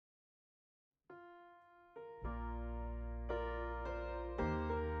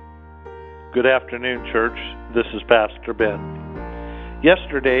Good afternoon, church. This is Pastor Ben.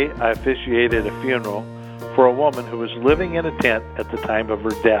 Yesterday, I officiated a funeral for a woman who was living in a tent at the time of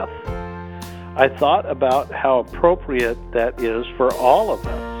her death. I thought about how appropriate that is for all of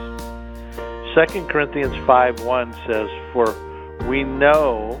us. 2 Corinthians 5:1 says, "For we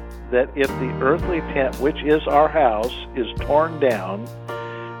know that if the earthly tent, which is our house, is torn down,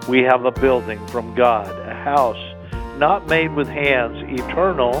 we have a building from God, a house not made with hands,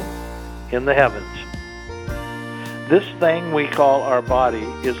 eternal in the heavens." This thing we call our body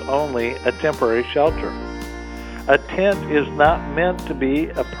is only a temporary shelter. A tent is not meant to be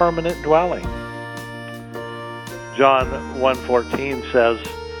a permanent dwelling. John 1:14 says,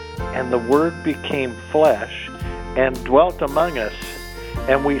 "And the Word became flesh and dwelt among us,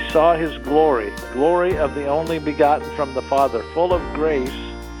 and we saw His glory, glory of the only begotten from the Father, full of grace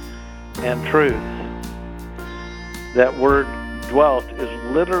and truth." That word dwelt is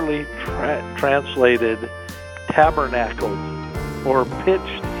literally translated tabernacled or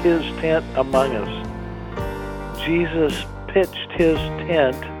pitched His tent among us. Jesus pitched His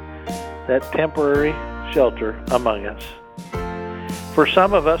tent, that temporary shelter, among us. For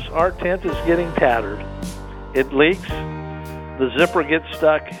some of us, our tent is getting tattered. It leaks, the zipper gets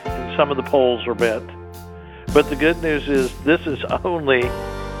stuck, and some of the poles are bent. But the good news is this is only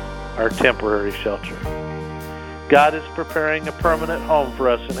our temporary shelter. God is preparing a permanent home for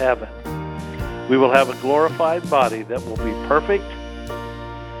us in heaven. We will have a glorified body that will be perfect,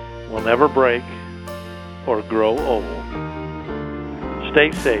 will never break, or grow old.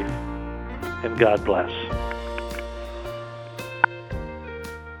 Stay safe, and God bless.